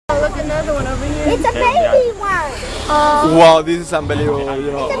another one over here. It's a baby one. Wow, this is unbelievable,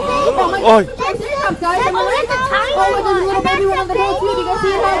 you know. Oh, Guys, oh, there's a little baby one on the boat too. Do you guys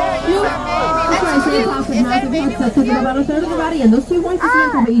see it? That's right, Triceratops with massive heads that took about a third of the body, and those two ones you see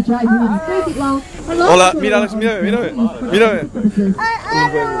on top of each eye moving 3 feet long. hola, mira Alex, mírame, mírame, mírame. Let's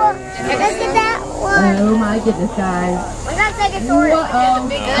get that one. Oh my goodness, guys. We're not Stegosaurus. Uh-oh,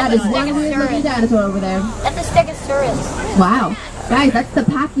 that is one weird looking dinosaur over there. That's a Stegosaurus. Wow. Guys, that's the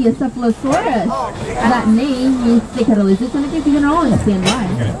Pachycephalosaurus. That name means stick head lizards, and I guess you can all understand why.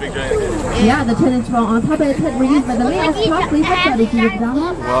 Yeah, the 10-inch bone on top of its head were used by the males, possibly for predators with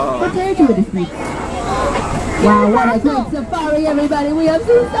dominant or territory disputes. Wow, what a great safari, everybody. We have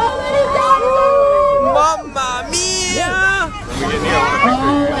seen so many dinosaurs! Mamma mia!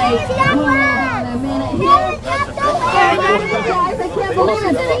 Oh, wait. Hold on a minute here. Guys, I can't believe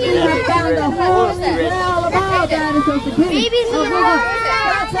it. We have found a whole trail of all dinosaurs to kill.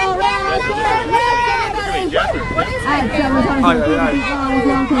 That's all right. At 750 feet long, is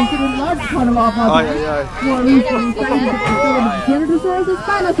long considered the largest part of all time. More recent studies have considered Dinosaurs and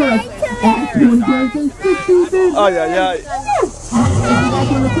Spinosaurus. At 260 feet. Ay, ay, ay. If you guys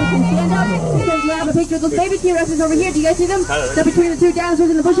want to quick and stand up, you can grab a picture of those baby T-Rexes over here. Do you guys see them? They're between the two dinosaurs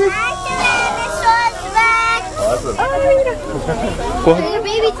in the bushes.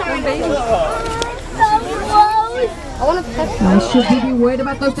 I should be worried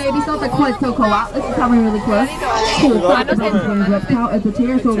about those babies. Don't they're quite so co-op. This is coming really close. Cool. Reptile as a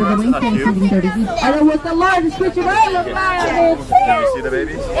pterosaur with a wingspan exceeding 30 feet. And it was the largest creature ever found. Can you see the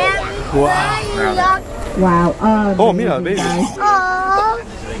babies? Wow. Wow. Oh, mira, babies. Oh,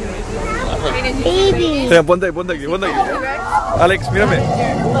 baby. Venga, ponte aquí. Alex, mírame.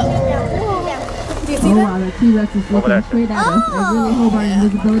 Oh wow, the T-Rex is looking straight at us. I really hope our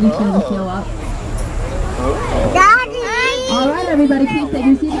invisibility shield will show up. Daddy. Alright everybody, please take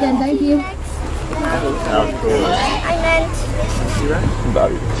your seat again. Thank you. I meant.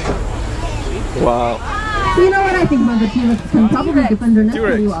 Wow. So you know what I think about the T-Rex can probably defend her nest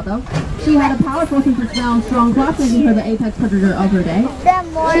pretty well though. She had a powerful sense of smell and strong claws, making her the apex predator of her day.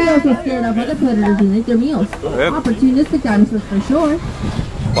 She also scared off other predators and ate their meals. Opportunistic dinosaurs for sure.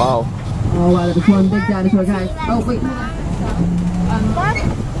 Wow. Oh wow, there's one big dinosaur, guys. Oh wait, hold on.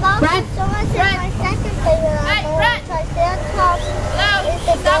 Brent? Someone said my second favorite Triceratops is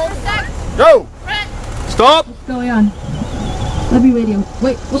the ghost. Go! Stop! What's going on? Let me radio.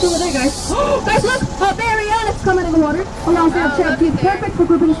 Wait, what's over there, guys? Oh, guys, look! A Baryonyx coming in the water. Allows to have sharp teeth, perfect for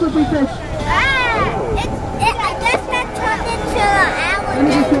gripping slippery fish. I guess that turned into an alligator. Let me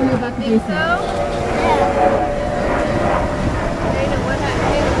just show you about the base now.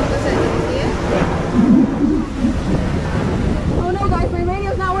 Oh no, guys, my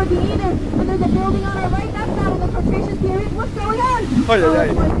radio's not working either. And there's a building on our right. That's not in the Cretaceous period. What's going on? Ay, ay, ay.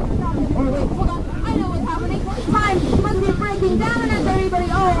 Oh, wait, hold on. I know what's happening. Time must be breaking down and everybody.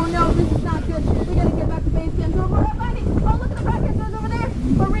 Oh no, this is not good. We gotta get back to base camp. So we're finding. Oh, look at the broadcasters over there.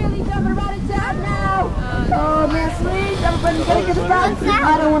 We're really jumping right into town now. Oh man, please, everybody's gotta get back.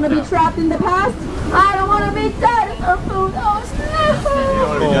 I don't want to be trapped in the past. I don't want to be dinosaur food. Oh,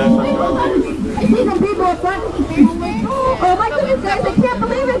 no. I see some people up front.